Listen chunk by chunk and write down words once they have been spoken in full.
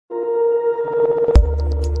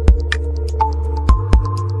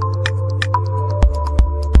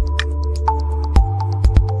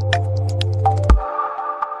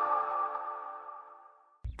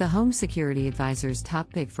Home Security Advisor's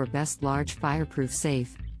top pick for best large fireproof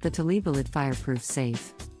safe, the Toleblid Fireproof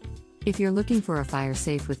Safe. If you're looking for a fire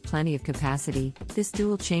safe with plenty of capacity, this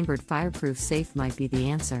dual-chambered fireproof safe might be the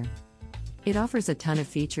answer. It offers a ton of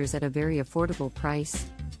features at a very affordable price.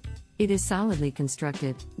 It is solidly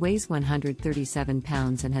constructed, weighs 137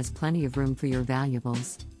 pounds and has plenty of room for your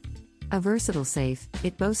valuables. A versatile safe,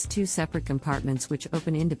 it boasts 2 separate compartments which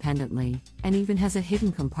open independently, and even has a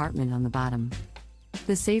hidden compartment on the bottom.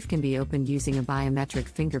 The safe can be opened using a biometric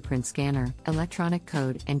fingerprint scanner, electronic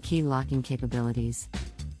code, and key locking capabilities.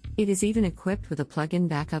 It is even equipped with a plug-in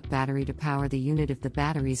backup battery to power the unit if the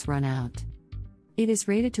batteries run out. It is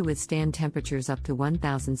rated to withstand temperatures up to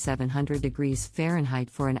 1,700 degrees Fahrenheit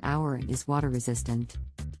for an hour and is water resistant.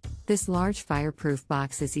 This large fireproof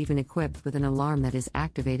box is even equipped with an alarm that is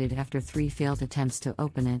activated after 3 failed attempts to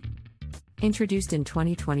open it. Introduced in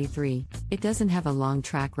 2023, it doesn't have a long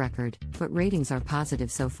track record, but ratings are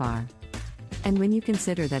positive so far. And when you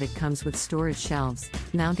consider that it comes with storage shelves,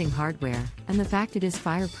 mounting hardware, and the fact it is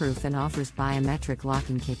fireproof and offers biometric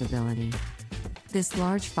locking capability, this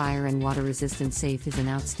large fire and water-resistant safe is an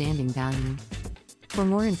outstanding value. For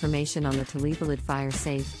more information on the Toleblid Fire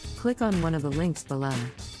Safe, click on one of the links below.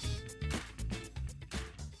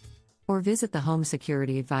 Or visit the Home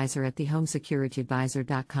Security Advisor at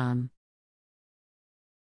thehomesecurityadvisor.com.